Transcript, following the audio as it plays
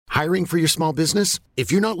Hiring for your small business?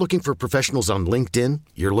 If you're not looking for professionals on LinkedIn,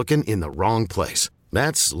 you're looking in the wrong place.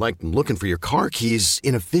 That's like looking for your car keys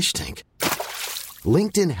in a fish tank.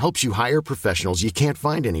 LinkedIn helps you hire professionals you can't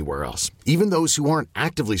find anywhere else, even those who aren't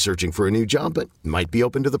actively searching for a new job but might be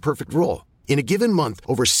open to the perfect role. In a given month,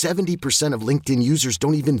 over 70% of LinkedIn users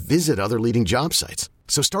don't even visit other leading job sites.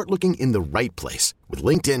 So start looking in the right place. With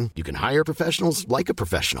LinkedIn, you can hire professionals like a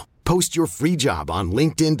professional. Post your free job on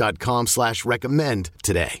linkedin.com/recommend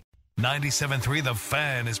today. 97.3 The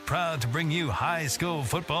Fan is proud to bring you high school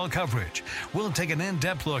football coverage. We'll take an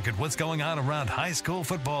in-depth look at what's going on around high school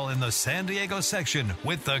football in the San Diego section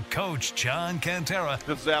with the coach, John Cantera.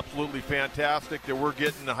 This is absolutely fantastic that we're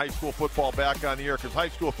getting the high school football back on the air because high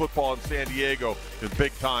school football in San Diego is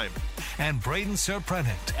big time. And Braden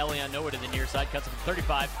Serprenant. Elion nowhere to the near side, cuts it from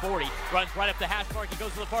 35-40, runs right up the hash mark, he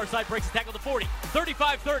goes to the far side, breaks the tackle to 40,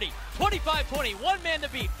 35-30, 25-20, one man to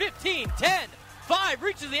beat, 15-10. 5,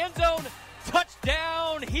 reaches the end zone,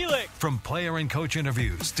 touchdown, Helix. From player and coach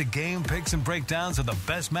interviews to game picks and breakdowns of the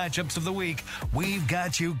best matchups of the week, we've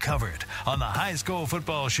got you covered on the High School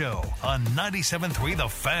Football Show on 97.3 The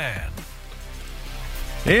Fan.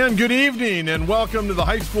 And good evening, and welcome to the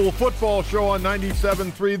High School Football Show on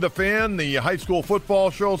 97.3 The Fan, the High School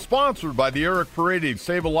Football Show sponsored by the Eric Paredes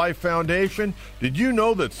Save a Life Foundation. Did you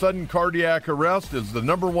know that sudden cardiac arrest is the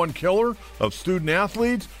 #1 killer of student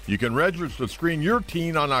athletes? You can register to screen your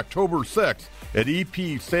teen on October 6th at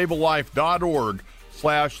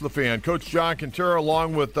epsavealife.org/the fan. Coach John Cantera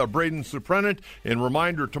along with Braden Serprenant. And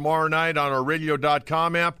reminder, tomorrow night on our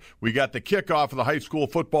radio.com app, we got the kickoff of the high school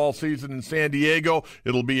football season in San Diego.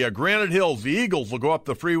 It'll be Granite Hills. The Eagles will go up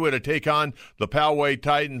the freeway to take on the Poway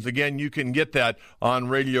Titans. Again, you can get that on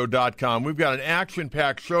radio.com. We've got an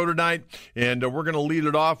action-packed show tonight, and we're going to lead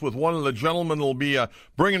it off with one of the gentlemen who will be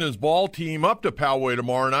bringing his ball team up to Poway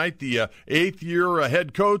tomorrow night, the 8th-year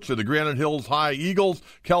head coach of the Granite Hills High Eagles.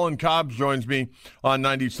 Kellen Cobbs joins me on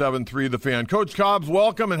 97.3 The Fan. Coach Cobbs,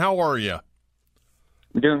 welcome, and how are you?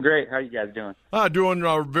 I'm doing great. How are you guys doing? Doing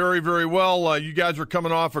very, very well. You guys are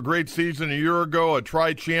coming off a great season a year ago, a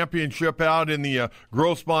tri-championship out in the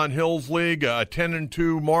Grossmont Hills League, a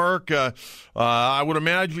 10-2 mark. I would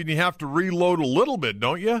imagine you have to reload a little bit,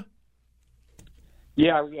 don't you?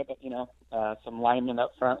 Yeah, we have, some linemen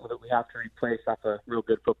up front that we have to replace off a real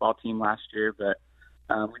good football team last year, but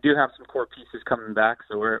we do have some core pieces coming back,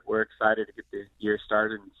 so we're excited to get the year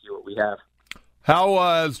started and see what we have. How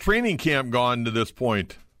has training camp gone to this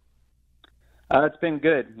point? It's been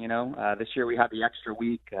good. This year we had the extra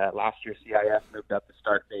week. Last year CIF moved up the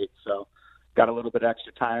start date, so got a little bit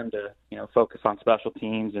extra time to focus on special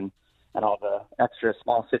teams and all the extra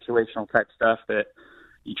small situational type stuff that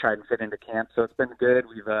you try and fit into camp. So it's been good.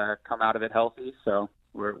 We've come out of it healthy, so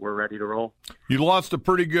we're ready to roll. You lost a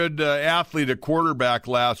pretty good athlete at quarterback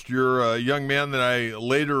last year, a young man that I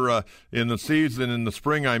later in the season, in the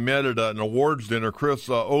spring, I met at an awards dinner, Chris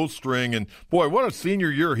Ostring, and boy, what a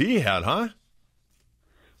senior year he had, huh?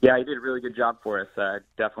 Yeah, he did a really good job for us.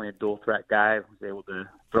 Definitely a dual threat guy. Was able to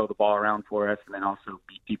throw the ball around for us and then also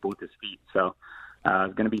beat people with his feet. So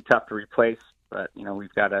it's going to be tough to replace, but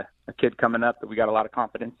we've got a kid coming up that we got a lot of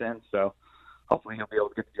confidence in, so hopefully he'll be able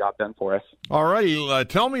to get the job done for us. All righty.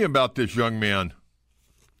 Tell me about this young man.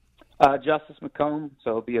 Justice McComb,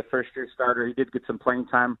 so he'll be a first-year starter. He did get some playing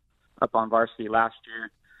time up on varsity last year.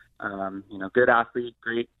 Good athlete,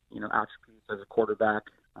 great, attributes as a quarterback.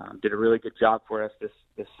 Did a really good job for us this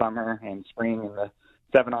summer and spring in the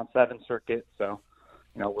 7-on-7 circuit. So,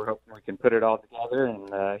 we're hoping we can put it all together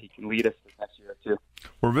and he can lead us this next year too.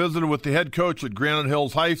 We're visiting with the head coach at Granite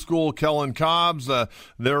Hills High School, Kellen Cobbs. They're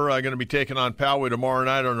going to be taking on Poway tomorrow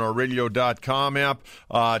night on our radio.com app.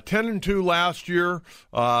 10-2 last year.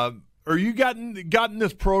 Are you gotten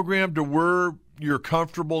this program to where you're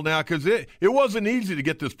comfortable now? Because it wasn't easy to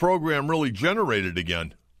get this program really generated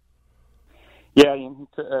again. Yeah,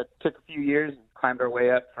 it took a few years and climbed our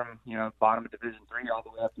way up from bottom of Division III all the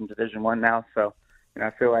way up in Division I now. So I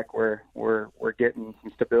feel like we're getting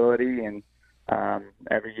some stability, and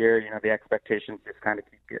every year the expectations just kind of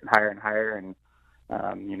keep getting higher and higher, and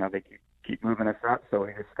they keep moving us up. So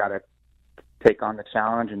we just got to take on the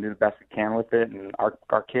challenge and do the best we can with it. And our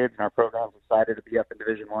kids and our program's excited to be up in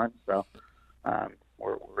Division I, so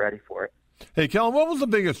we're ready for it. Hey, Kellen, what was the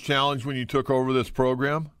biggest challenge when you took over this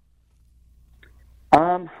program?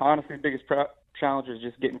 Honestly, the biggest challenge is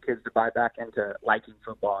just getting kids to buy back into liking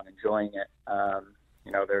football and enjoying it.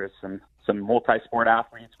 There's some multi-sport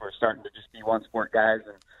athletes. We're starting to just be one-sport guys,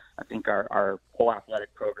 and I think our whole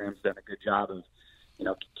athletic program's done a good job of,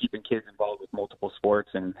 keeping kids involved with multiple sports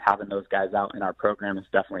and having those guys out in our program has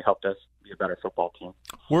definitely helped us be a better football team.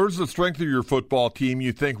 Where's the strength of your football team,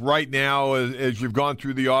 you think, right now as you've gone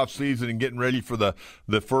through the offseason and getting ready for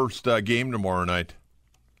the first game tomorrow night?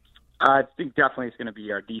 I think definitely it's going to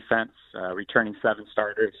be our defense, returning 7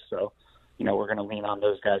 starters. So, we're going to lean on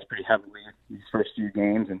those guys pretty heavily these first few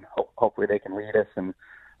games, and hopefully they can lead us. And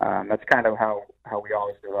that's kind of how we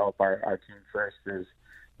always develop our team first is,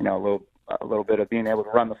 a little bit of being able to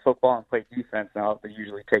run the football and play defense. Now they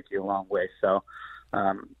usually take you a long way. So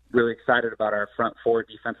really excited about our front 4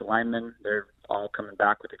 defensive linemen. They're all coming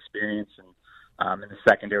back with experience. And in the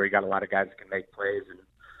secondary, we got a lot of guys that can make plays.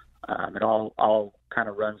 And it all kind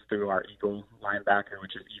of runs through our Eagle linebacker,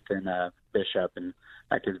 which is Ethan Bishop. And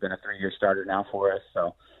that kid's been a 3-year starter now for us.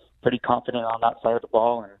 So pretty confident on that side of the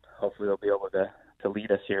ball, and hopefully they'll be able to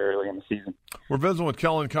lead us here early in the season. We're visiting with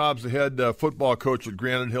Kellen Cobbs, the head football coach at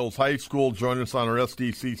Granite Hills High School. Join us on our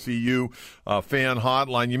SDCCU fan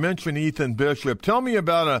hotline. You mentioned Ethan Bishop. Tell me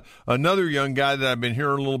about another young guy that I've been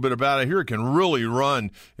hearing a little bit about. I hear he can really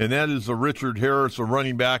run, and that is Richard Harris, a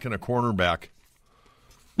running back and a cornerback.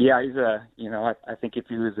 Yeah, he's I think if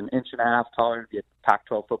he was an inch and a half taller, he'd be a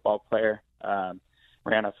Pac-12 football player.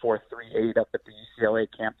 Ran a 4.38 up at the UCLA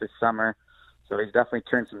camp this summer. So he's definitely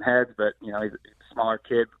turned some heads, but, he's a smaller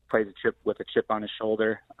kid, plays with a chip on his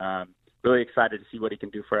shoulder. Really excited to see what he can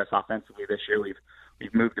do for us offensively this year.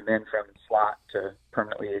 We've moved him in from slot to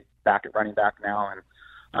permanently back at running back now,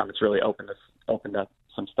 and it's really opened up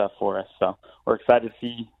some stuff for us. So we're excited to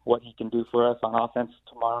see what he can do for us on offense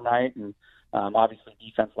tomorrow night. And obviously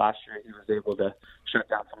defense last year, he was able to shut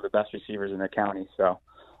down some of the best receivers in the county. So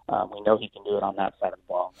we know he can do it on that side of the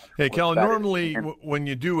ball. Hey, Kellen, normally when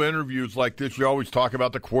you do interviews like this, you always talk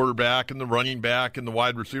about the quarterback and the running back and the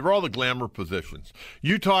wide receiver, all the glamour positions.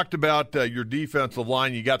 You talked about your defensive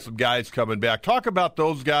line. You got some guys coming back. Talk about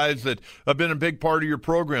those guys that have been a big part of your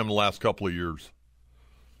program the last couple of years.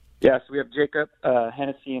 Yes, we have Jacob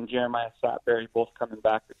Hennessy and Jeremiah Satberry both coming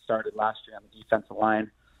back that started last year on the defensive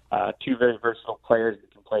line. 2 very versatile players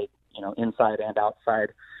that can play, inside and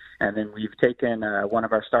outside. And then we've taken one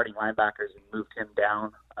of our starting linebackers and moved him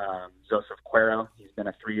down, Joseph Cuero. He's been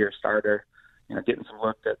a 3-year starter, getting some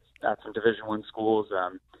look at some Division I schools.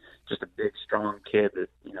 Just a big, strong kid that,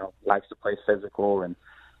 likes to play physical, and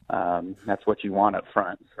that's what you want up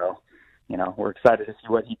front. So, we're excited to see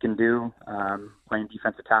what he can do, playing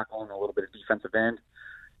defensive tackle and a little bit of defensive end.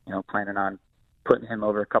 Planning on putting him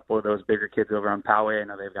over a couple of those bigger kids over on Poway. I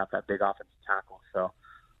know they've got that big offensive tackle. So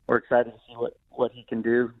we're excited to see what he can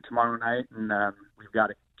do tomorrow night. And we've got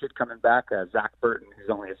a kid coming back, Zach Burton, who's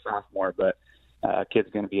only a sophomore, but kid's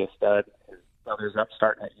going to be a stud. His brother's up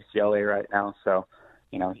starting at UCLA right now. So,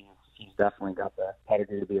 he's definitely got the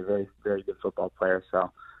pedigree to be a very, very good football player. So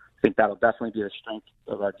I think that'll definitely be the strength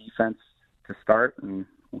of our defense to start, and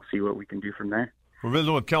we'll see what we can do from there. We're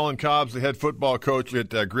visiting with Kellen Cobbs, the head football coach at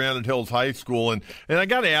Granite Hills High School. And I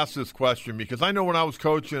got to ask this question because I know when I was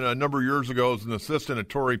coaching a number of years ago as an assistant at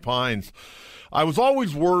Torrey Pines, I was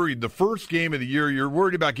always worried the first game of the year, you're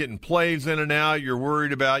worried about getting plays in and out. You're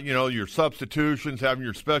worried about, your substitutions, having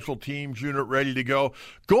your special teams unit ready to go.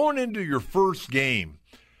 Going into your first game,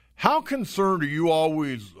 how concerned are you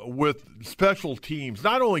always with special teams,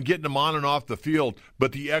 not only getting them on and off the field,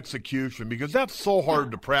 but the execution? Because that's so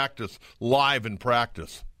hard to practice live in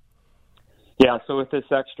practice. Yeah, so with this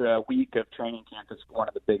extra week of training camp, it's one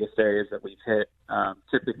of the biggest areas that we've hit.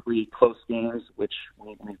 Typically close games, which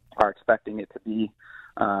we are expecting it to be.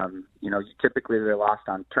 Typically they're lost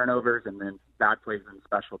on turnovers and then bad plays in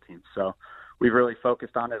special teams. So we've really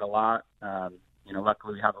focused on it a lot.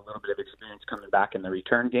 Luckily we have a little bit of experience coming back in the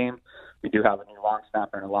return game. We do have a new long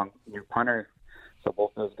snapper and a new punter. So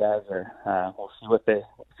both those guys we'll see what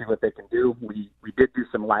they can do. We did do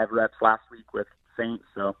some live reps last week with Saints,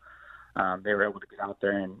 so they were able to get out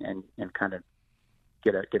there and kind of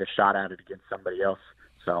get a shot at it against somebody else.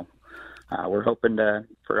 So we're hoping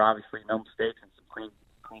for obviously no mistakes and some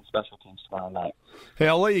clean special teams tomorrow night. Hey,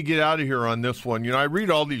 I'll let you get out of here on this one. I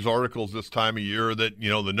read all these articles this time of year that,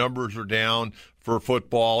 the numbers are down for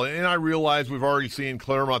football. And I realize we've already seen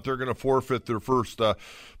Claremont, they're going to forfeit their first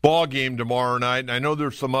ball game tomorrow night. And I know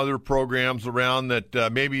there's some other programs around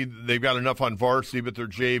that maybe they've got enough on varsity, but their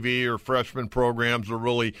JV or freshman programs are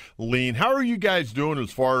really lean. How are you guys doing as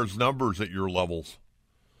far as numbers at your levels?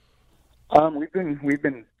 We've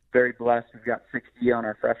been very blessed. We've got 60 on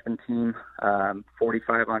our freshman team,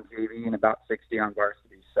 45 on JV, and about 60 on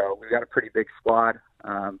varsity. So we've got a pretty big squad.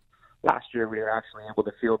 Last year we were actually able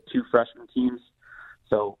to field 2 freshman teams.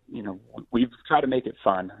 So, we've tried to make it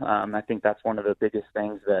fun. I think that's one of the biggest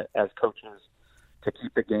things that as coaches, to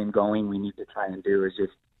keep the game going, we need to try and do is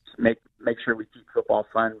just make sure we keep football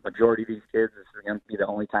fun. Majority of these kids, this is going to be the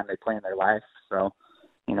only time they play in their life. So,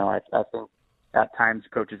 I think at times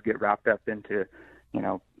coaches get wrapped up into,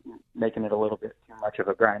 making it a little bit too much of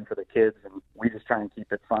a grind for the kids, and we just try and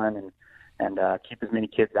keep it fun and keep as many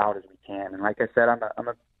kids out as we can. And like I said, I'm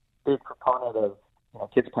a big proponent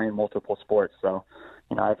of kids playing multiple sports. So,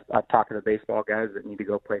 I've talked to the baseball guys that need to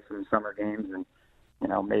go play some summer games, and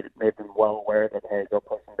made them well aware that, hey, go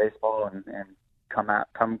play some baseball and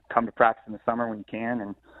come to practice in the summer when you can,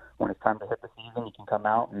 and when it's time to hit the season, you can come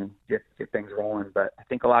out and get things rolling. But I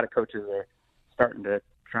think a lot of coaches are starting to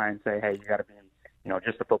try and say, hey, you got to be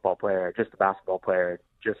just a football player, just a basketball player,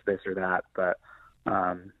 just this or that. But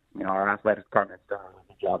our athletic department's done a really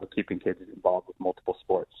good job of keeping kids involved with multiple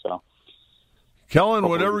sports. So, Kellen,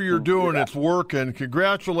 whatever you're doing, it's working.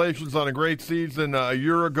 Congratulations on a great season a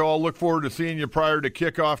year ago. I'll look forward to seeing you prior to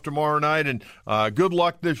kickoff tomorrow night, and good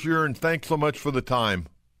luck this year, and thanks so much for the time.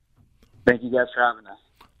 Thank you guys for having us.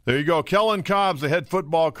 There you go. Kellen Cobbs, the head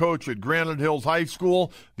football coach at Granite Hills High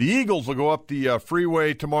School. The Eagles will go up the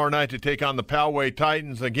freeway tomorrow night to take on the Poway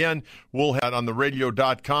Titans. Again, we'll have it on the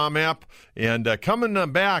radio.com app. And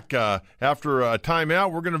coming back after a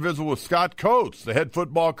timeout, we're going to visit with Scott Coates, the head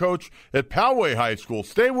football coach at Poway High School.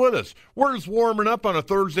 Stay with us. We're just warming up on a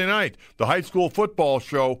Thursday night. The High School Football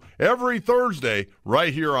Show every Thursday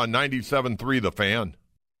right here on 97.3 The Fan.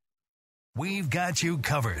 We've got you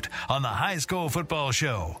covered on the High School Football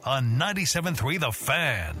Show on 97.3 The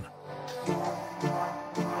Fan.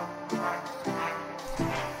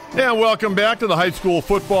 And welcome back to the High School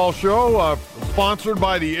Football Show, sponsored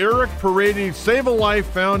by the Eric Paredes Save a Life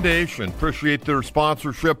Foundation. Appreciate their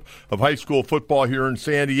sponsorship of high school football here in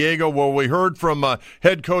San Diego. Well, we heard from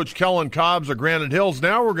head coach Kellen Cobbs of Granite Hills.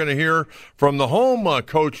 Now we're going to hear from the home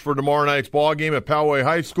coach for tomorrow night's ball game at Poway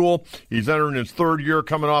High School. He's entering his third year,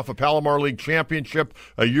 coming off a Palomar League championship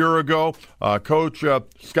a year ago. Coach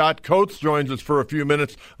Scott Coates joins us for a few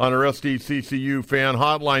minutes on our SDCCU fan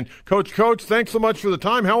hotline. Coach, thanks so much for the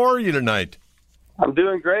time. How are you tonight? I'm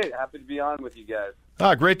doing great. Happy to be on with you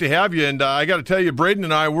guys. Great to have you. And I got to tell you, Braden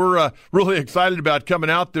and I, we're really excited about coming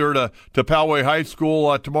out there to Poway High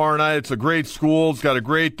School tomorrow night. It's a great school. It's got a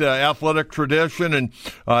great athletic tradition.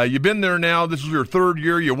 And you've been there now. This is your third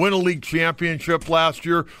year. You win a league championship last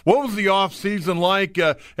year. What was the off season like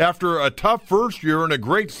after a tough first year and a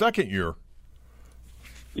great second year?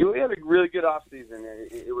 We had a really good off season.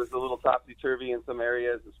 It was a little topsy-turvy in some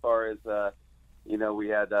areas as far as, we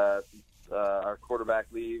had our quarterback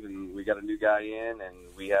leave, and we got a new guy in, and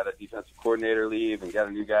we had a defensive coordinator leave and got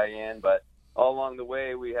a new guy in. But all along the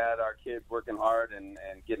way, we had our kids working hard and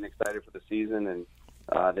getting excited for the season,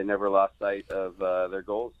 and they never lost sight of their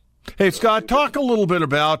goals. Hey, Scott, talk a little bit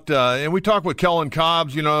about, and we talked with Kellen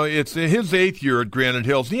Cobbs, it's his 8th year at Granite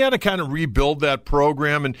Hills. He had to kind of rebuild that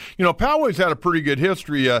program. And, Poway's had a pretty good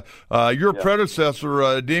history. Your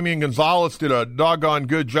predecessor, Damian Gonzalez, did a doggone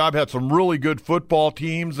good job, had some really good football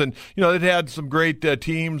teams. And, they'd had some great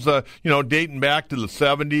teams, dating back to the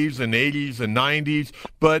 70s and 80s and 90s.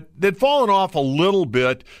 But they'd fallen off a little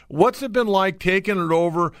bit. What's it been like taking it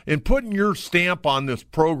over and putting your stamp on this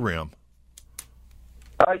program?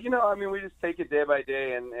 We just take it day by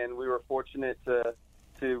day, and we were fortunate to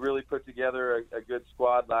really put together a good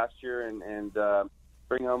squad last year and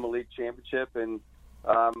bring home a league championship, and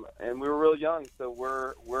we were real young, so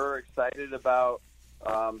we're excited about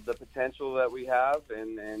the potential that we have, but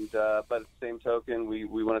at the same token, we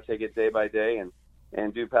want to take it day by day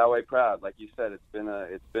and do Poway proud. Like you said,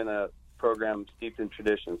 it's been a program steeped in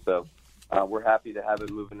tradition, so. We're happy to have it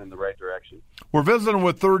moving in the right direction. We're visiting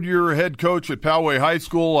with third-year head coach at Poway High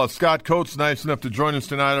School, Scott Coates, nice enough to join us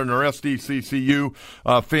tonight on our SDCCU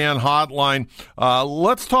fan hotline.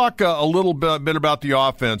 Let's talk a little bit about the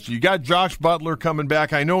offense. You got Josh Butler coming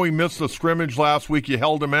back. I know he missed the scrimmage last week. You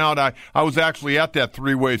held him out. I was actually at that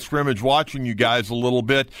three-way scrimmage watching you guys a little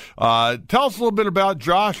bit. Tell us a little bit about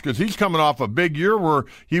Josh, because he's coming off a big year where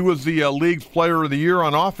he was the league's player of the year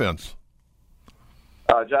on offense.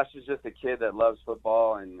 Josh is just a kid that loves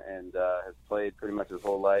football and has played pretty much his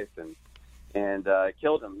whole life, and it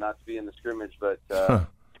killed him not to be in the scrimmage. But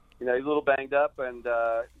he's a little banged up, and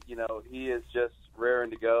he is just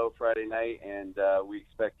raring to go Friday night, and we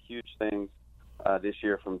expect huge things this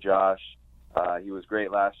year from Josh. He was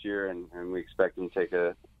great last year, and we expect him to take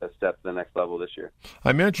a step to the next level this year.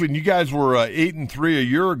 I mentioned you guys were 8-3 a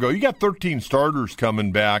year ago. You got 13 starters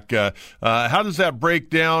coming back. How does that break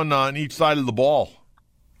down on each side of the ball?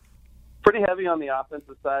 Pretty heavy on the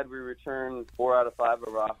offensive side. We return 4 out of 5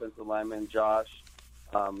 of our offensive linemen. Josh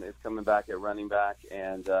is coming back at running back,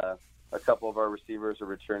 and a couple of our receivers are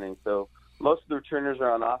returning. So most of the returners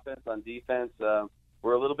are on offense. On defense,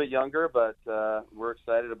 we're a little bit younger, but we're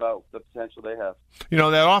excited about the potential they have. You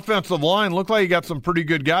know, that offensive line looked like you got some pretty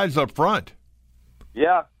good guys up front.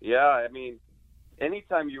 Yeah. I mean,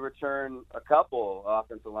 anytime you return a couple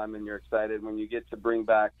offensive linemen, you're excited. When you get to bring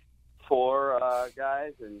back 4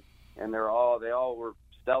 guys, and they all were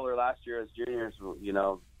stellar last year as juniors, you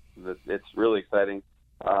know, it's really exciting.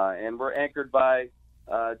 And we're anchored by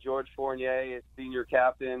George Fournier, senior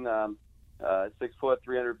captain, 6 foot,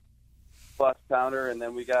 300-plus pounder, and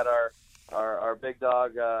then we got our big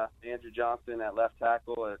dog Andrew Johnson at left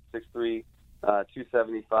tackle at 6'3",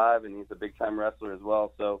 275, and he's a big-time wrestler as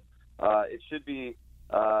well. So it should be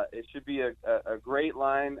a great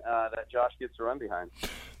line that Josh gets to run behind.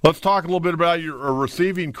 Let's talk a little bit about your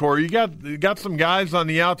receiving core. You got some guys on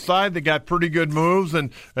the outside that got pretty good moves,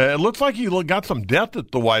 and it looks like you got some depth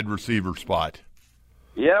at the wide receiver spot.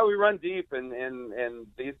 Yeah, we run deep, and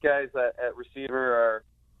these guys at receiver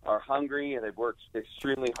are hungry, and they've worked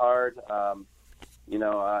extremely hard. You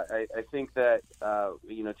know, I think that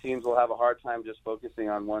you know, teams will have a hard time just focusing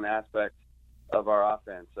on one aspect of our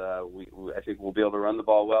offense. I think we'll be able to run the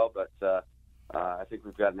ball well, but I think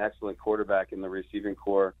we've got an excellent quarterback in the receiving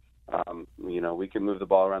core. You know, we can move the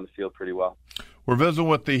ball around the field pretty well. We're visiting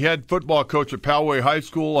with the head football coach at Poway High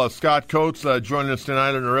School, Scott Coates, joining us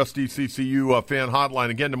tonight on our SDCCU fan hotline.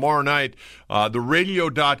 Again, tomorrow night, the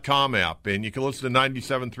radio.com app, and you can listen to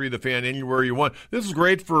 97.3 The Fan anywhere you want. This is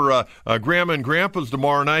great for grandma and grandpas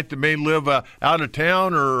tomorrow night that may live out of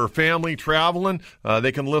town or family traveling.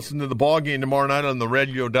 They can listen to the ball game tomorrow night on the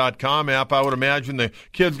radio.com app. I would imagine the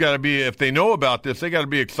kids got to be, if they know about this, they got to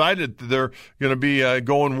be excited that they're going to be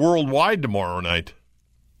going worldwide tomorrow night.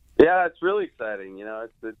 Yeah, it's really exciting. You know,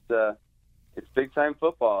 it's big time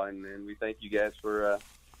football, and we thank you guys for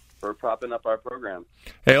propping up our program.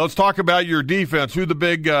 Hey, let's talk about your defense. Who are the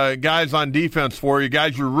big guys on defense for you?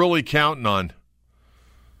 Guys you're really counting on?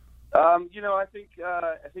 You know, I think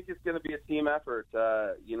it's going to be a team effort.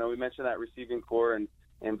 You know, we mentioned that receiving core, and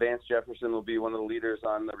Vance Jefferson will be one of the leaders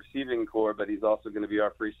on the receiving core, but he's also going to be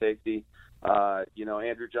our free safety. You know,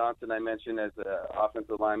 Andrew Johnson I mentioned as an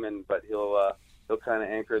offensive lineman, but he'll kind of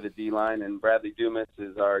anchor the D-line, and Bradley Dumas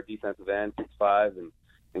is our defensive end, 6'5",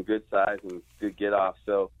 and good size and good get-off.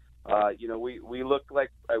 So, you know, we look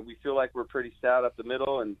like we feel like we're pretty stout up the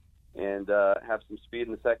middle and have some speed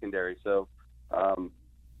in the secondary. So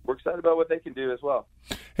we're excited about what they can do as well.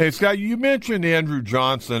 Hey, Scott, you mentioned Andrew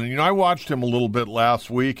Johnson. You know, I watched him a little bit last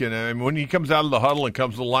week, and when he comes out of the huddle and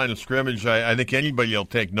comes to the line of scrimmage, I think anybody will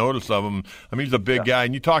take notice of him. I mean, he's a big guy,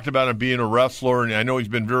 and you talked about him being a wrestler, and I know he's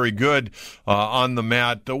been very good on the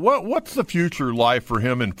mat. What's the future like for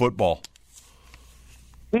him in football?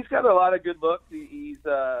 He's got a lot of good looks.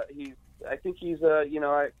 I think he's you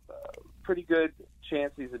know, a pretty good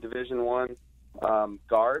chance he's a Division I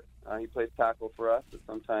guard. He plays tackle for us, but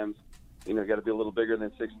sometimes, you know, got to be a little bigger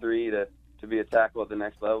than 6'3" to be a tackle at the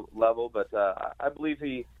next level. But I believe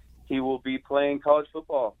he will be playing college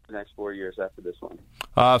football the next 4 years after this one.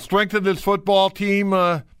 Strength of this football team,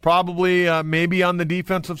 probably maybe on the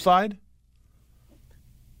defensive side?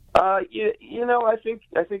 You know, I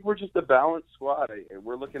think we're just a balanced squad.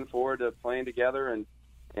 We're looking forward to playing together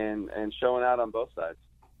and showing out on both sides.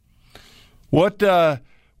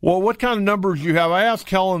 What kind of numbers you have? I asked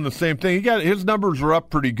Kellen the same thing. His numbers are up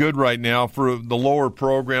pretty good right now for the lower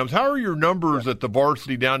programs. How are your numbers at the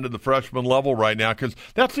varsity down to the freshman level right now? Because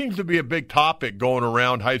that seems to be a big topic going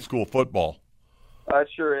around high school football. It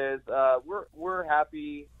sure is. We're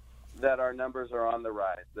happy that our numbers are on the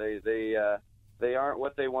rise. They aren't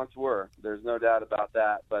what they once were. There's no doubt about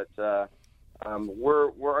that. But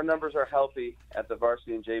our numbers are healthy at the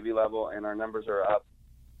varsity and JV level, and our numbers are up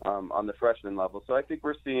on the freshman level. So I think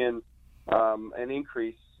we're seeing an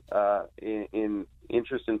increase in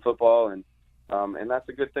interest in football, and that's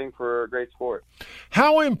a good thing for a great sport.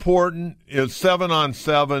 How important is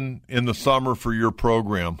 7-on-7 in the summer for your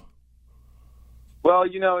program? Well,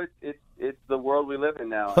 you know, it's the world we live in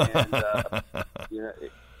now, and you know,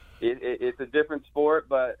 it's a different sport,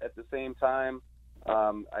 but at the same time,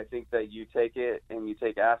 I think that you take it and you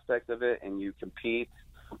take aspects of it and you compete.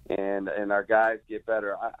 And our guys get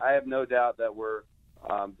better. I have no doubt that we're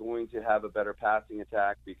going to have a better passing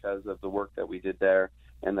attack because of the work that we did there,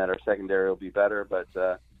 and that our secondary will be better. But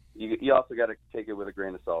you also got to take it with a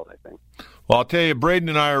grain of salt, I think. Well, I'll tell you, Braden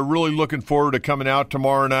and I are really looking forward to coming out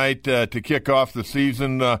tomorrow night to kick off the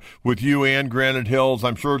season with you and Granite Hills.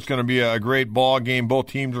 I'm sure it's going to be a great ball game. Both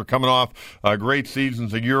teams are coming off great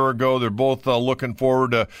seasons a year ago. They're both looking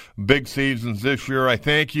forward to big seasons this year. I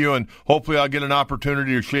thank you, and hopefully I'll get an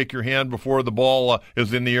opportunity to shake your hand before the ball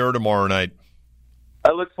is in the air tomorrow night.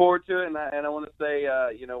 I look forward to it, and I want to say,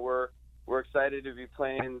 we're excited to be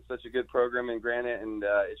playing such a good program in Granite, and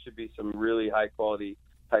it should be some really high-quality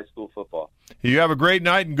high school football. You have a great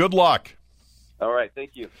night, and good luck. All right,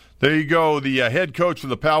 thank you. There you go, the head coach of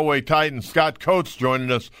the Poway Titans, Scott Coates,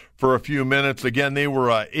 joining us for a few minutes. Again, they were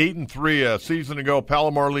 8-3 a season ago,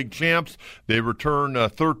 Palomar League champs. They returned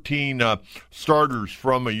 13 starters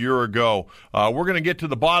from a year ago. We're going to get to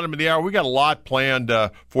the bottom of the hour. We got a lot planned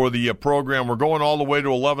for the program. We're going all the way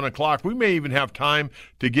to 11 o'clock. We may even have time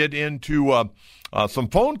to get into some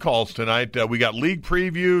phone calls tonight. We got league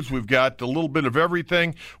previews. We've got a little bit of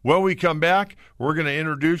everything. When we come back, we're going to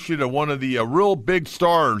introduce you to one of the real big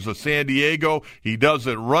stars of San Diego. He does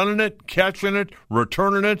it running it, catching it,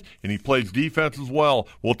 returning it, and he plays defense as well.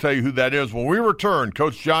 We'll tell you who that is when we return.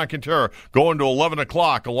 Coach John Quintero going to 11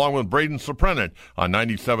 o'clock along with Braden Soprenet on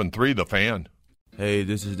 97.3 The Fan. Hey,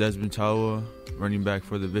 this is Desmond Tawa, running back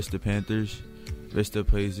for the Vista Panthers. Vista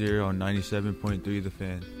plays here on 97.3 The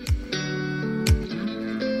Fan.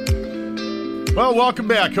 Well, welcome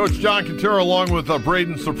back. Coach John Quintero along with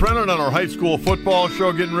Braden Soprenet on our high school football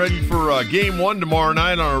show, getting ready for Game 1 tomorrow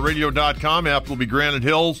night on our radio.com. App will be Granite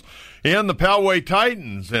Hills and the Poway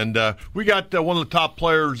Titans. And we got one of the top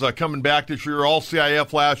players coming back this year, all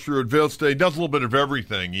CIF last year at Vista. He does a little bit of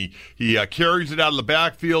everything. He carries it out of the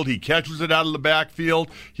backfield. He catches it out of the backfield.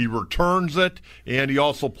 He returns it. And he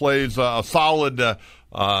also plays a solid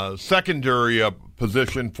secondary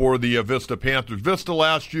position for the Vista Panthers. Vista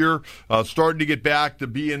last year starting to get back to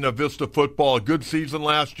being Vista football. A good season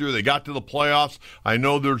last year. They got to the playoffs. I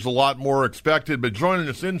know there's a lot more expected, but joining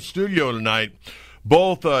us in studio tonight,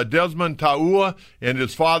 both Desmond Taua and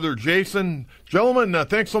his father, Jason. Gentlemen,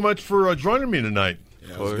 thanks so much for joining me tonight.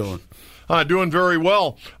 Yeah, how's it going? Doing very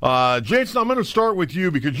well. Jason, I'm going to start with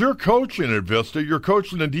you because you're coaching at Vista. You're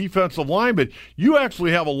coaching the defensive line, but you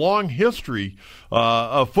actually have a long history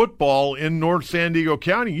of football in North San Diego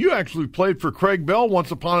County. You actually played for Craig Bell once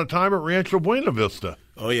upon a time at Rancho Buena Vista.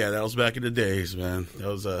 Oh, yeah, that was back in the days, man. That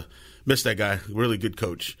was missed that guy. Really good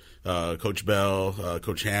coach. Coach Bell,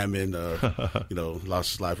 Coach Hammond,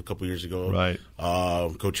 lost his life a couple years ago. Right.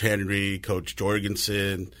 Coach Henry, Coach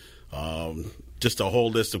Jorgensen, just a whole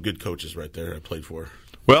list of good coaches right there I played for.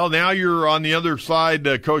 Well, now you're on the other side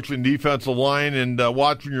coaching defensive line and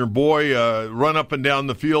watching your boy run up and down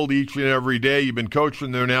the field each and every day. You've been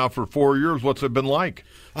coaching there now for 4 years. What's it been like?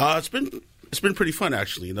 It's been pretty fun,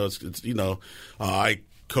 actually. I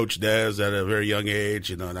coached Des at a very young age,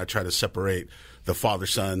 and I try to separate the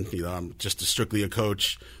father-son. I'm just strictly a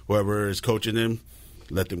coach. Whoever is coaching him,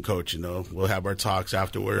 let them coach. We'll have our talks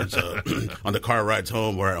afterwards on the car rides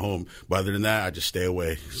home or at home. But other than that, I just stay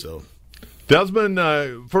away. So, Desmond,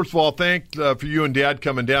 first of all, thanks for you and Dad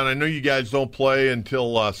coming down. I know you guys don't play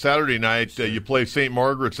until Saturday night. You play St.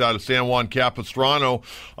 Margaret's out of San Juan Capistrano.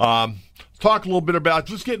 Talk a little bit about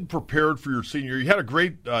just getting prepared for your senior. You had a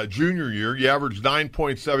great junior year. You averaged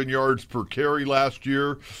 9.7 yards per carry last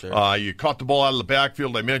year. Sure. You caught the ball out of the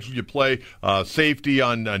backfield. I mentioned you play safety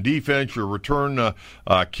on defense, your return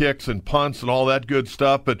kicks and punts and all that good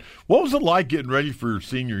stuff. But what was it like getting ready for your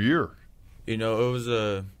senior year? It was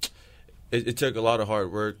it took a lot of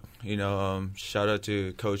hard work. Shout out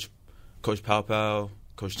to Coach Pau,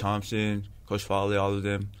 Coach Thompson, Coach Foley, all of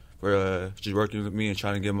them for just working with me and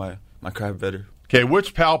trying to get my craft better. Okay,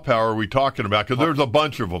 which Pow are we talking about? Because there's a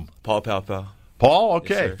bunch of them. Paul Pow. Paul?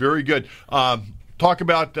 Okay, yes, very good. Talk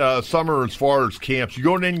about summer as far as camps. You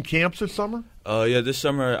going to any camps this summer? Yeah, this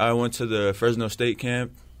summer I went to the Fresno State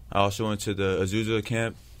camp. I also went to the Azusa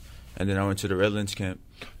camp, and then I went to the Redlands camp.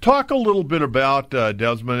 Talk a little bit about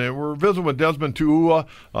Desmond. And we're visiting with Desmond Tuawa.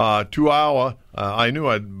 I knew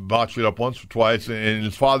I'd botched it up once or twice, and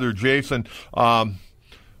his father, Jason.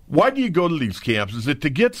 Why do you go to these camps? Is it to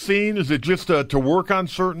get seen? Is it just to work on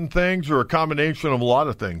certain things, or a combination of a lot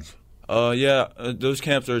of things? Those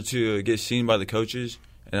camps are to get seen by the coaches,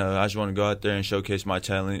 and I just want to go out there and showcase my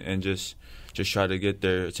talent and just try to get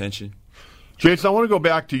their attention. Jason, I want to go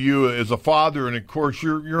back to you as a father, and of course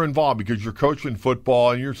you're involved because you're coaching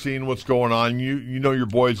football and you're seeing what's going on. You know your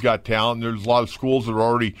boy's got talent. There's a lot of schools that are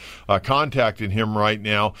already contacting him right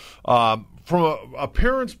now. From a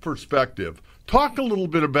parent's perspective, talk a little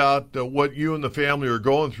bit about what you and the family are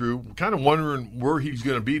going through, kind of wondering where he's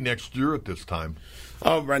going to be next year at this time.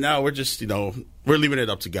 Right now, we're just, we're leaving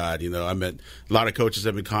it up to God. I met a lot of coaches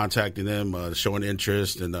have been contacting them, showing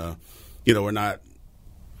interest, and, we're not,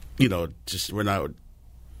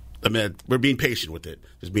 we're being patient with it,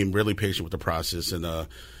 just being really patient with the process. And,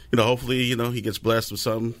 hopefully, he gets blessed with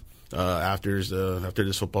something after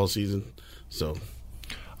this football season. So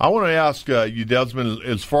I want to ask you, Desmond,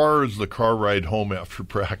 as far as the car ride home after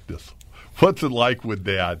practice, What's it like with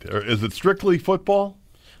Dad? Is it strictly football?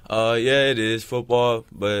 Yeah, it is football,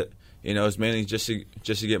 but it's mainly just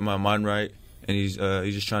to get my mind right, and he's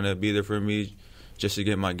just trying to be there for me, just to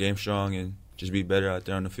get my game strong and just be better out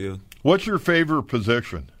there on the field. What's your favorite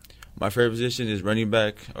position? My favorite position is running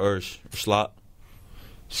back or slot.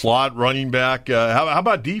 Slot, running back. How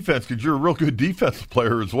about defense? Because you're a real good defensive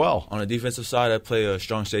player as well. On the defensive side, I play a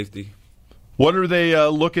strong safety. What are they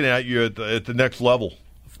looking at you at the next level?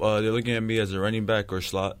 They're looking at me as a running back or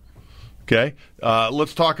slot. Okay.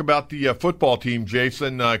 Let's talk about the football team,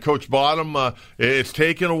 Jason. Coach Bottom, it's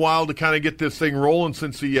taken a while to kind of get this thing rolling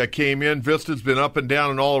since he came in. Vista's been up and down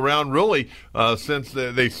and all around, really, since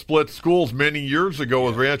they split schools many years ago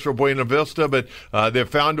with Rancho Buena Vista, but they've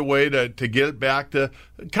found a way to get it back to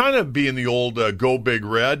kind of being the old Go Big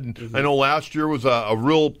Red. And I know last year was a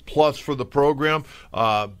real plus for the program.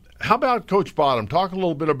 How about Coach Bottom? Talk a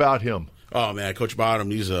little bit about him. Oh, man, Coach Bottom,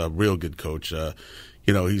 he's a real good coach.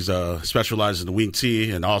 He's specialized in the wing T,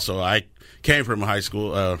 and also I came from high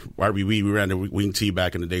school. RBB, we ran the wing T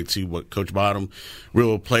back in the day too. But Coach Bottom,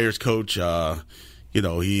 real players coach. He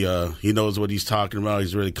knows what he's talking about.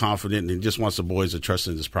 He's really confident, and he just wants the boys to trust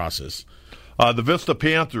in this process. The Vista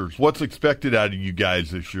Panthers, what's expected out of you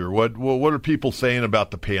guys this year? What are people saying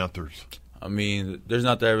about the Panthers? I mean, there's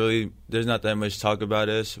not that much talk about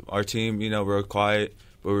us. Our team, we're quiet,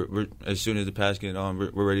 but we're as soon as the pass get on,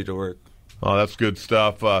 we're ready to work. Oh, that's good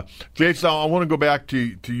stuff. Jason, I want to go back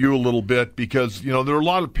to you a little bit because, there are a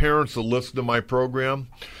lot of parents that listen to my program.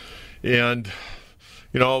 And,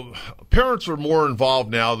 parents are more involved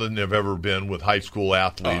now than they've ever been with high school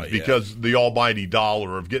athletes because the almighty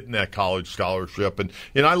dollar of getting that college scholarship. And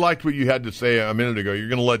I liked what you had to say a minute ago. You're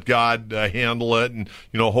going to let God handle it. And,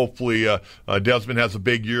 hopefully Desmond has a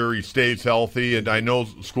big year. He stays healthy. And I know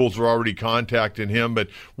schools are already contacting him. But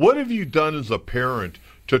what have you done as a parent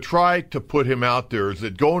to try to put him out there? Is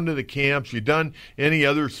it going to the camps? You done any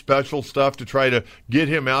other special stuff to try to get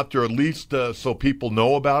him out there at least so people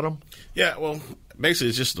know about him? Yeah, well, basically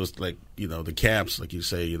it's just the camps, like you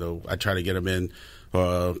say. I try to get him in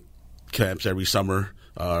camps every summer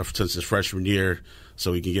since his freshman year,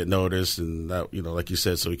 so he can get noticed and that, like you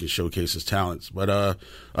said, so he can showcase his talents. But other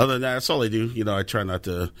than that, that's all I do. I try not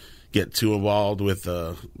to get too involved with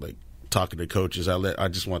talking to coaches. I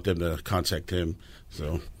just want them to contact him.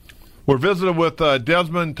 So we're visiting with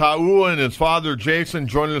Desmond Ta'ua and his father Jason,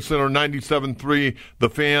 joining us in our 97.3 The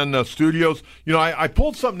Fan studios. I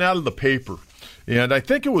pulled something out of the paper, and I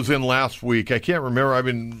think it was in last week. I can't remember. I've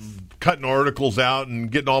been cutting articles out and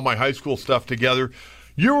getting all my high school stuff together.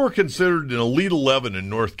 You were considered an Elite 11 in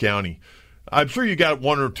North County. I'm sure you got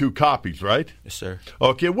one or two copies, right? Yes, sir.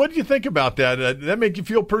 Okay, what do you think about that? Did that make you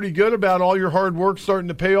feel pretty good about all your hard work starting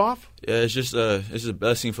to pay off? Yeah, it's just a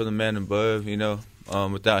blessing for the man above,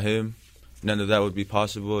 Without him, none of that would be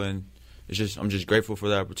possible, and I'm just grateful for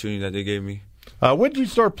the opportunity that they gave me. When did you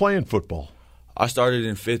start playing football? I started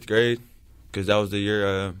in 5th grade because that was the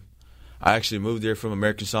year I actually moved there from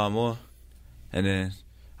American Samoa, and then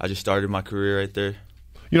I just started my career right there.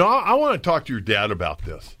 I want to talk to your dad about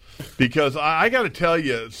this because I got to tell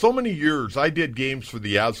you, so many years I did games for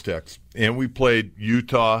the Aztecs, and we played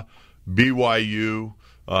Utah, BYU,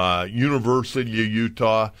 University of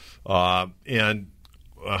Utah, and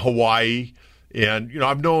Hawaii. And,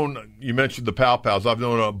 I've known, you mentioned the Pow Pows, I've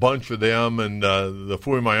known a bunch of them and the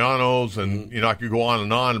Fuimayanos, and, I could go on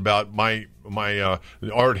and on about my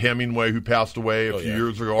Art Hemingway, who passed away a few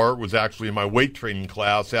years ago. Art was actually in my weight training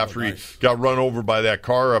class after he got run over by that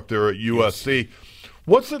car up there at USC.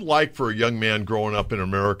 What's it like for a young man growing up in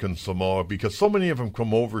American Samoa? Because so many of them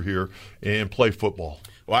come over here and play football.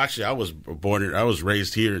 Well, actually, I was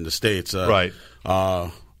raised here in the States. Right.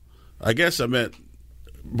 I guess I meant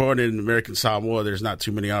born in American Samoa. There's not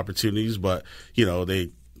too many opportunities, but they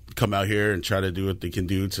come out here and try to do what they can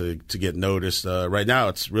do to get noticed. Right now,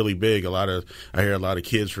 it's really big. I hear a lot of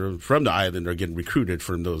kids from the island are getting recruited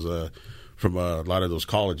from those from a lot of those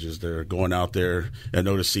colleges. They're going out there and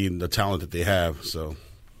noticing the talent that they have. So.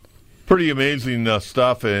 Pretty amazing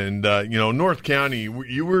stuff. And, North County,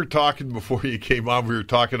 you were talking before you came on, we were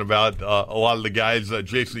talking about a lot of the guys,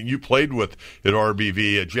 Jason, that you played with at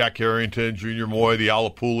RBV, Jack Harrington, Junior Moy, the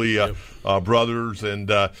Alapuli brothers, and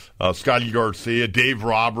Scotty Garcia, Dave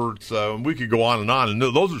Roberts. We could go on. And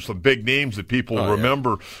those are some big names that people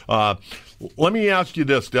remember. Yeah. Let me ask you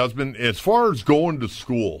this, Desmond. As far as going to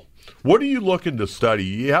school, what are you looking to study?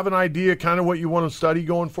 You have an idea kind of what you want to study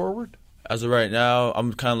going forward? As of right now,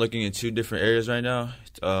 I'm kind of looking in two different areas right now.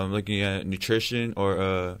 I'm looking at nutrition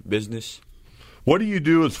or business. What do you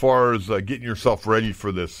do as far as getting yourself ready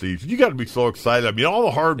for this season? You got to be so excited. I mean, all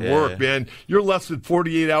the hard work, man. You're less than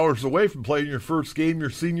 48 hours away from playing your first game your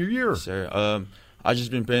senior year. Yes, sir. I've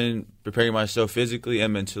just been preparing myself physically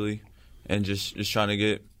and mentally, and just trying to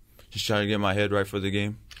get my head right for the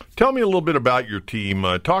game. Tell me a little bit about your team.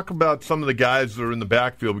 Talk about some of the guys that are in the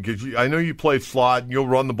backfield, because I know you play slot and you'll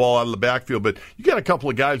run the ball out of the backfield, but you got a couple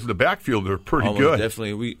of guys in the backfield that are pretty good.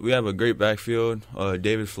 Definitely. We have a great backfield.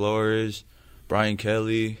 David Flores, Brian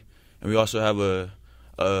Kelly, and we also have a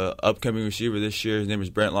upcoming receiver this year. His name is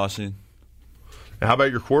Brent Lawson. And how about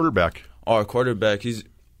your quarterback? Our quarterback, he's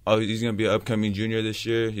going to be an upcoming junior this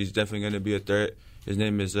year. He's definitely going to be a threat. His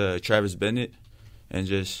name is Travis Bennett, and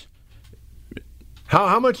just.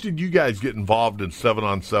 How much did you guys get involved in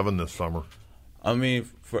 7-on-7 this summer? I mean,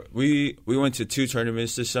 we went to 2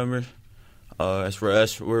 tournaments this summer. As for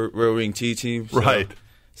us, we're a Wing T team. So, right.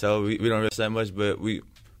 So we don't risk that much, but we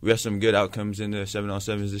have some good outcomes in the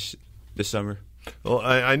 7-on-7s this summer. Well,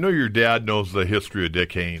 I know your dad knows the history of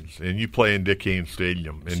Dick Haynes, and you play in Dick Haynes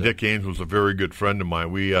Stadium. And Dick Haynes was a very good friend of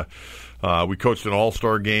mine. We coached an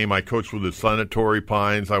all-star game. I coached with his son at Torrey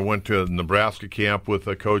Pines. I went to Nebraska camp with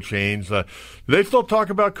Coach Haynes. Do they still talk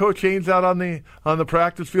about Coach Haynes out on the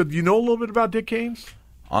practice field? Do you know a little bit about Dick Haynes?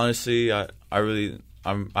 Honestly, I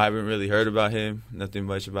haven't really heard about him. Nothing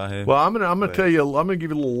much about him. Well, I'm gonna tell you. I'm gonna give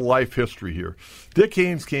you a little life history here. Dick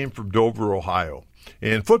Haynes came from Dover, Ohio.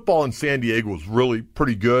 And football in San Diego was really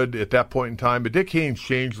pretty good at that point in time, but Dick Haynes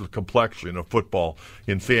changed the complexion of football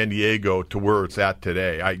in San Diego to where it's at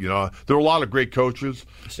today. There are a lot of great coaches,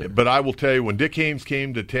 but I will tell you, when Dick Haynes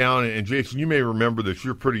came to town, and Jason, you may remember this,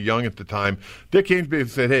 you're pretty young at the time, Dick Haynes basically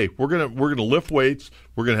said, hey, we're gonna lift weights,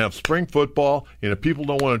 we're going to have spring football, and if people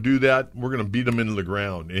don't want to do that, we're going to beat them into the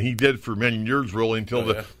ground. And he did for many years, really, until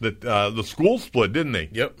the school split, didn't he?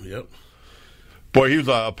 Yep. Boy, he was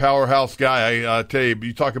a powerhouse guy. I tell you,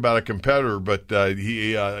 you talk about a competitor, but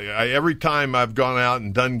every time I've gone out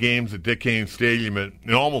and done games at Dick Haynes Stadium,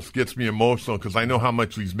 it almost gets me emotional because I know how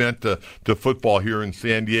much he's meant to football here in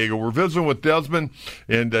San Diego. We're visiting with Desmond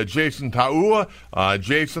and Jason Taua.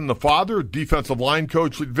 Jason, the father, defensive line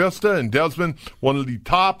coach at Vista, and Desmond, one of the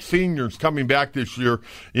top seniors coming back this year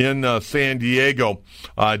in San Diego.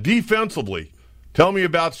 Defensively, tell me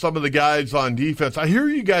about some of the guys on defense. I hear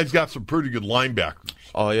you guys got some pretty good linebackers.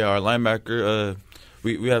 Oh, yeah, our linebacker.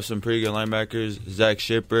 We have some pretty good linebackers. Zach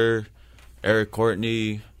Shipper, Eric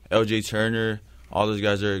Courtney, L.J. Turner. All those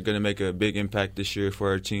guys are going to make a big impact this year for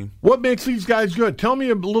our team. What makes these guys good? Tell me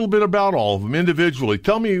a little bit about all of them individually.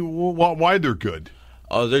 Tell me why they're good.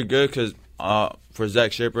 Oh, they're good because for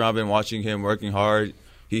Zach Shipper, I've been watching him working hard.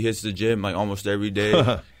 He hits the gym like almost every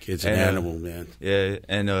day. Kid's an animal, man. Yeah,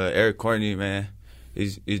 and Eric Courtney, man.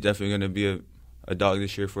 He's definitely going to be a dog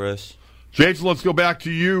this year for us. Jason, let's go back to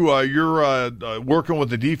you. You're working with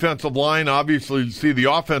the defensive line. Obviously, you see the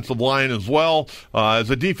offensive line as well. As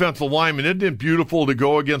a defensive lineman, isn't it beautiful to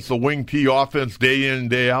go against the Wing T offense day in and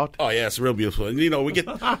day out? Oh, yeah, it's real beautiful. And, we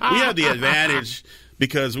have the advantage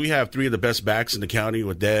because we have 3 of the best backs in the county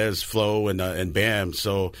with Dez, Flo, and Bam.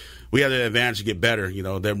 So we have the advantage to get better,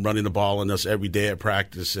 them running the ball on us every day at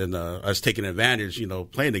practice and us taking advantage,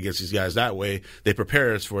 playing against these guys that way. They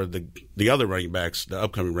prepare us for the other running backs, the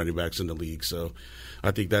upcoming running backs in the league. So I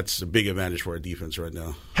think that's a big advantage for our defense right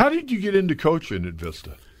now. How did you get into coaching at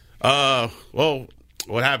Vista? Well,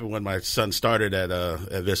 what happened when my son started at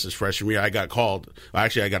Vista's freshman year, I got called.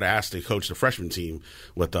 Actually, I got asked to coach the freshman team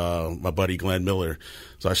with my buddy Glenn Miller.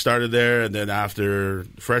 So I started there, and then after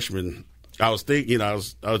freshman, I was thinking, I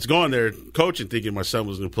was going there coaching, thinking my son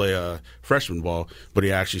was going to play freshman ball, but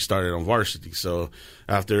he actually started on varsity. So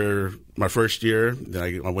after my first year,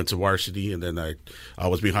 then I went to varsity, and then I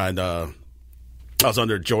was behind. I was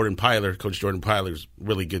under Jordan Pyler. Coach Jordan Pyler was a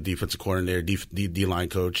really good defensive coordinator, D-line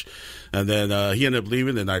coach. And then he ended up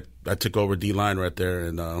leaving, and I took over D-line right there.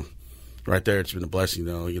 And right there, it's been a blessing.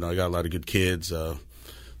 I got a lot of good kids.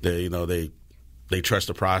 They trust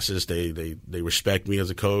the process. They respect me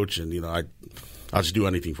as a coach, and I'll just do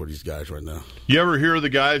anything for these guys right now. You ever hear the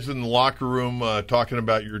guys in the locker room talking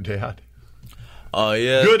about your dad?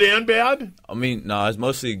 Yeah. Good and bad? I mean, no, it's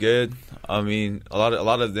mostly good. I mean, a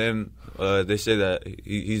lot of them. They say that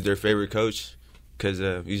he's their favorite coach because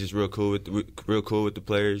he's just real cool with the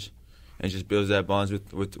players and just builds that bonds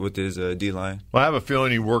with his D-line. Well, I have a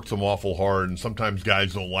feeling he works them awful hard, and sometimes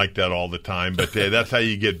guys don't like that all the time, but that's how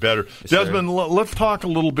you get better. Yes, Desmond, let's talk a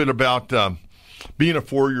little bit about being a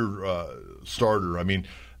 4-year starter. I mean,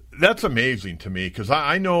 That's amazing to me because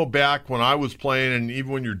I know back when I was playing and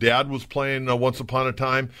even when your dad was playing once upon a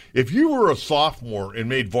time, if you were a sophomore and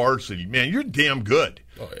made varsity, man, you're damn good.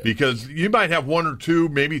 Oh, yeah. Because you might have 1 or 2,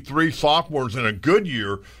 maybe 3 sophomores in a good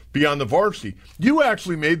year be on the varsity. You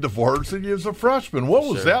actually made the varsity as a freshman. What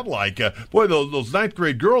was that like? Boy, those ninth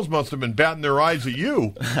grade girls must have been batting their eyes at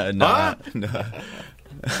you. Nah.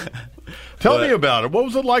 Tell me about it. What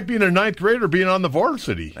was it like being a ninth grader being on the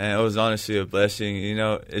varsity? Man, it was honestly a blessing.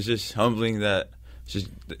 It's just humbling that just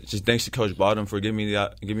thanks to Coach Bottom for giving me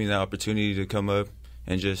the opportunity to come up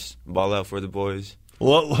and just ball out for the boys.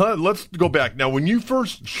 Well, let's go back. Now, when you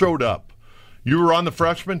first showed up, you were on the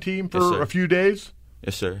freshman team for a few days?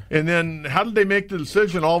 Yes, sir. And then how did they make the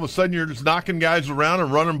decision? All of a sudden you're just knocking guys around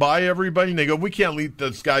and running by everybody, and they go, we can't let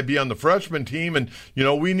this guy be on the freshman team, and,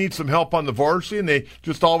 we need some help on the varsity, and they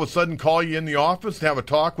just all of a sudden call you in the office to have a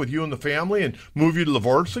talk with you and the family and move you to the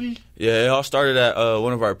varsity? Yeah, it all started at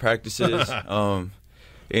one of our practices.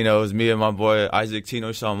 It was me and my boy Isaac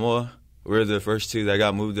Tino Samoa. We were the first 2 that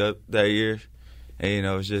got moved up that year. And, it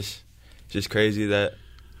was just crazy that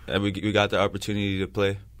we got the opportunity to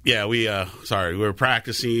play. Yeah, we were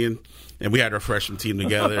practicing, and we had our freshman team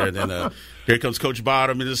together, and then here comes Coach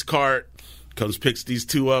Bottom in his cart, picks these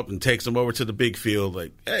 2 up and takes them over to the big field,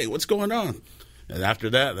 like, hey, what's going on? And after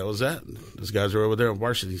that was that. Those guys were over there on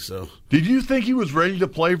varsity. So, did you think he was ready to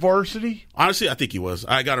play varsity? Honestly, I think he was.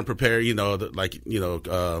 I got him prepared,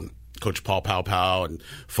 Coach Paul Pow and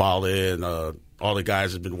Fale and all the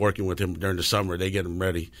guys have been working with him during the summer. They get him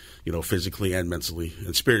ready, physically and mentally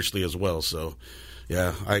and spiritually as well. So,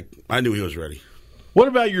 yeah, I knew he was ready. What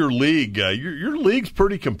about your league? Your league's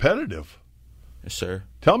pretty competitive. Yes, sir.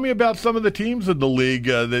 Tell me about some of the teams in the league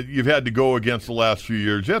that you've had to go against the last few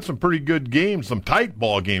years. You had some pretty good games, some tight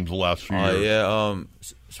ball games the last few years. Yeah,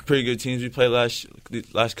 some pretty good teams we played last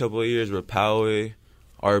couple of years were Poway.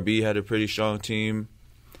 RB had a pretty strong team,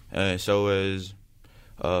 and so was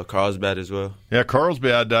Carlsbad as well. Yeah,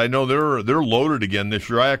 Carlsbad, I know they're loaded again this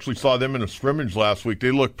year. I actually saw them in a scrimmage last week.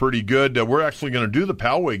 They look pretty good. We're actually going to do the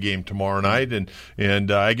Poway game tomorrow night,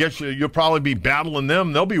 and I guess you'll probably be battling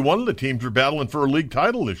them. They'll be one of the teams you're battling for a league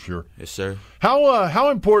title this year. Yes, sir.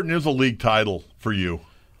 How important is a league title for you?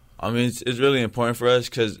 I mean, it's really important for us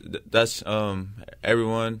because that's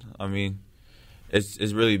everyone. I mean, it's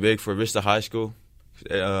really big for Vista High School.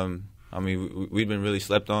 I mean, we've been really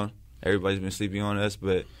slept on. Everybody's been sleeping on us,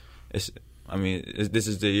 but this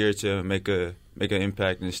is the year to make an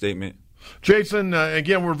impact and a statement. Jason,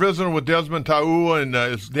 again, we're visiting with Desmond Taua and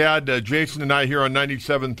his dad, Jason, and I here on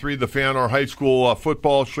 97.3 The Fan, our high school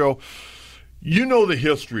football show. You know the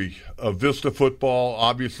history of Vista football.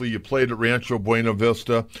 Obviously, you played at Rancho Buena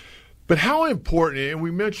Vista. But how important, and we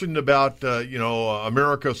mentioned about,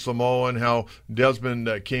 America Samoa and how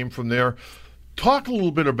Desmond came from there. Talk a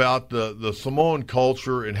little bit about the Samoan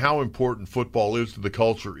culture and how important football is to the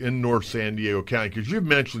culture in North San Diego County. Because you've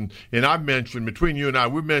mentioned, and I've mentioned, between you and I,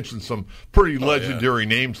 we've mentioned some pretty legendary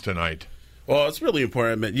names tonight. Well, it's really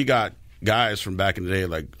important. Man. You got guys from back in the day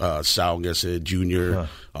like Sal Ngese Jr.,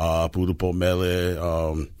 Pudupo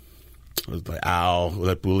Mele, like Al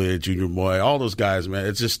Lepule, Junior Moy, all those guys, man.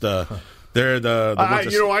 It's just they're the I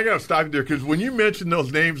got to stop you there because when you mention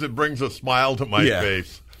those names, it brings a smile to my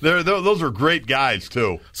face. Those are great guys,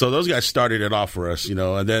 too. So those guys started it off for us,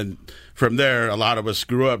 and then from there, a lot of us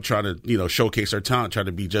grew up trying to, showcase our talent, trying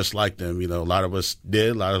to be just like them. A lot of us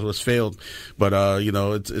did, a lot of us failed. But,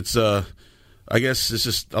 it's I guess it's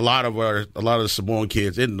just a lot of the Samoan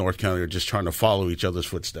kids in North County are just trying to follow each other's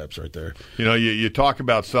footsteps right there. You talk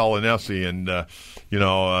about Salinesi, and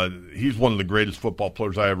he's one of the greatest football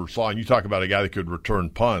players I ever saw. And you talk about a guy that could return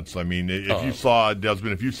punts. I mean, if you saw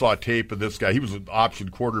Desmond, if you saw tape of this guy, he was an option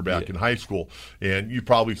quarterback in high school, and you've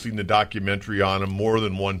probably seen the documentary on him more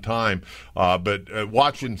than one time. But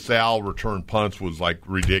watching Sal return punts was like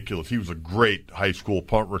ridiculous. He was a great high school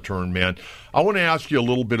punt return man. I want to ask you a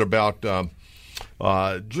little bit about.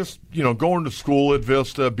 Going to school at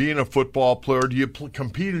Vista, being a football player, do you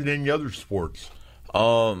compete in any other sports?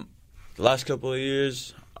 The last couple of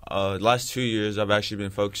years, last 2 years, I've actually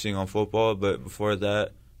been focusing on football, but before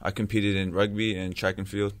that, I competed in rugby and track and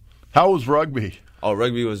field. How was rugby? Oh,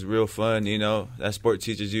 rugby was real fun. That sport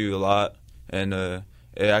teaches you a lot, and it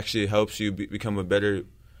actually helps you become a better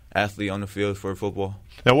athlete on the field for football.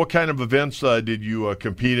 Now, what kind of events did you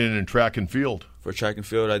compete in track and field? For track and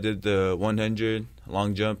field, I did the 100,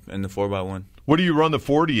 long jump, and the 4x1. What do you run the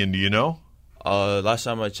 40 in, do you know? Last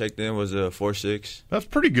time I checked in was a 4.6. That's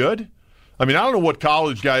pretty good. I mean, I don't know what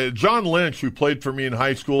college guy. John Lynch, who played for me in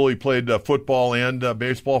high school, he played football and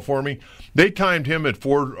baseball for me. They timed him at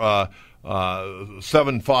 4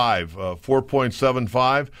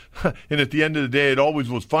 4.75. And at the end of the day, it always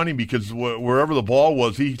was funny because wherever the ball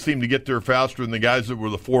was, he seemed to get there faster than the guys that were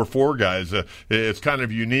the 4.4 guys. It's kind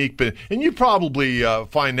of unique. And you probably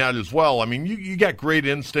find that as well. I mean, you got great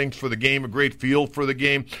instincts for the game, a great feel for the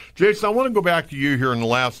game. Jason, I want to go back to you here in the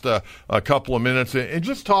last couple of minutes and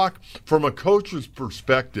just talk from a coach's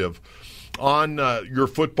perspective on your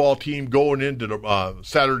football team going into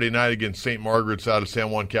Saturday night against St. Margaret's out of San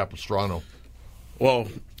Juan Capistrano. Well,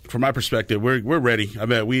 from my perspective, we're ready. I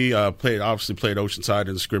mean, we played Oceanside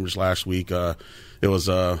in the scrimmage last week. It was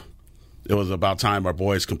about time our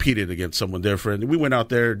boys competed against someone different. We went out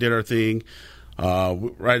there, did our thing.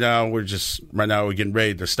 Right now we're getting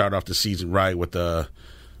ready to start off the season right with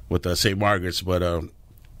St. Margaret's, but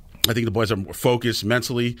I think the boys are more focused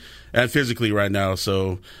mentally and physically right now,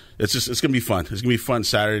 so it's going to be fun. It's going to be fun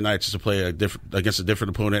Saturday night just to play against a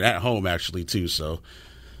different opponent at home, actually, too. So,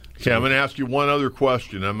 okay, I'm going to ask you one other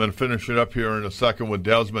question. I'm going to finish it up here in a second with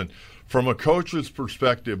Desmond. From a coach's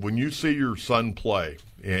perspective, when you see your son play,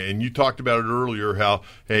 and you talked about it earlier, how,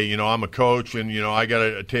 hey, I'm a coach and, I got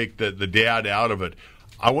to take the dad out of it.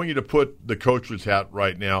 I want you to put the coach's hat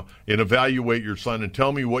right now and evaluate your son and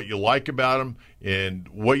tell me what you like about him and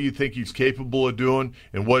what you think he's capable of doing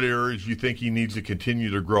and what areas you think he needs to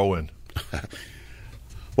continue to grow in.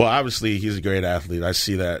 Well, obviously, he's a great athlete. I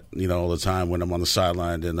see that, all the time when I'm on the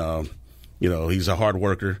sideline. And, he's a hard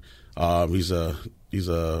worker. He's a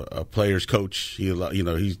player's coach.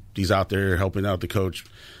 He's out there helping out the coach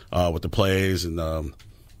with the plays. And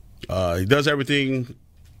he does everything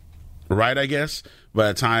right, I guess. But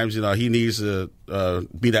at times, he needs to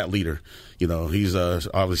be that leader. He's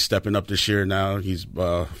obviously stepping up this year now. He's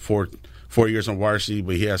 4 years on varsity,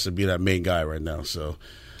 but he has to be that main guy right now. So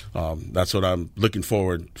that's what I'm looking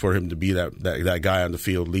forward for him to be, that guy on the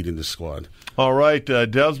field leading the squad. All right,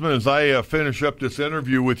 Desmond, as I finish up this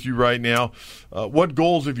interview with you right now, what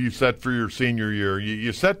goals have you set for your senior year?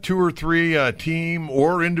 You set 2 or 3 team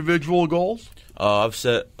or individual goals? I've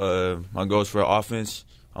set my goals for offense.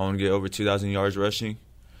 I want to get over 2,000 yards rushing.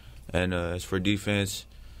 And as for defense,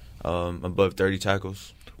 above 30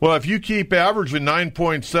 tackles. Well, if you keep averaging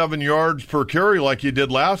 9.7 yards per carry like you did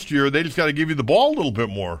last year, they just got to give you the ball a little bit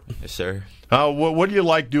more. Yes, sir. What do you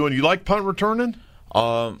like doing? You like punt returning?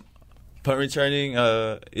 Punt returning,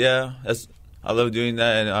 yeah. I love doing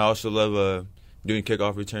that, and I also love doing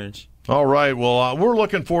kickoff returns. All right. Well, we're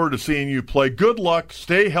looking forward to seeing you play. Good luck.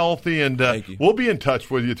 Stay healthy, and we'll be in touch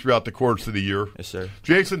with you throughout the course of the year. Yes, sir.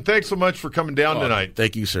 Jason, thanks so much for coming down tonight.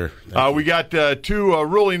 Thank you, sir. Thank you. We got 2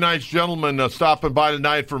 really nice gentlemen stopping by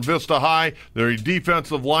tonight from Vista High. Their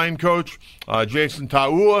defensive line coach, Jason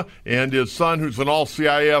Taua, and his son, who's an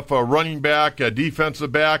all-CIF running back,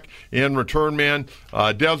 defensive back, and return man,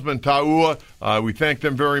 Desmond Taua. We thank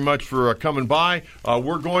them very much for coming by.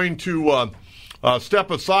 We're going to step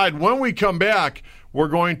aside. When we come back, we're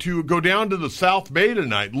going to go down to the South Bay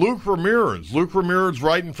tonight. Luke Ramirez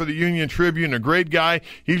writing for the Union Tribune, a great guy.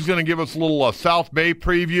 He's going to give us a little South Bay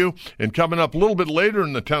preview. And coming up a little bit later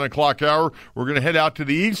in the 10 o'clock hour, we're going to head out to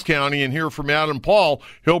the East County and hear from Adam Paul.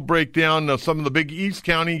 He'll break down some of the big East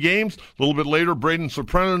County games. A little bit later, Braden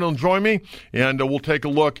Soprano will join me, and we'll take a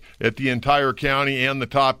look at the entire county and the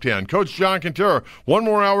top 10. Coach John Quintero, 1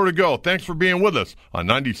 more hour to go. Thanks for being with us on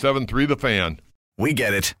 97.3 The Fan. We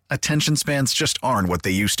get it. Attention spans just aren't what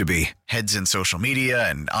they used to be. Heads in social media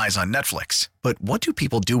and eyes on Netflix. But what do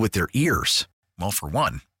people do with their ears? Well, for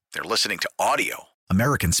one, they're listening to audio.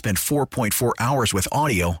 Americans spend 4.4 hours with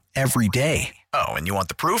audio every day. Oh, and you want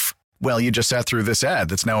the proof? Well, you just sat through this ad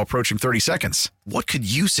that's now approaching 30 seconds. What could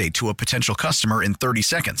you say to a potential customer in 30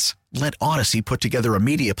 seconds? Let Odyssey put together a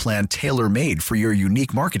media plan tailor-made for your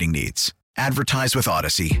unique marketing needs. Advertise with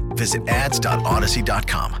Odyssey. Visit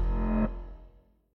ads.odyssey.com.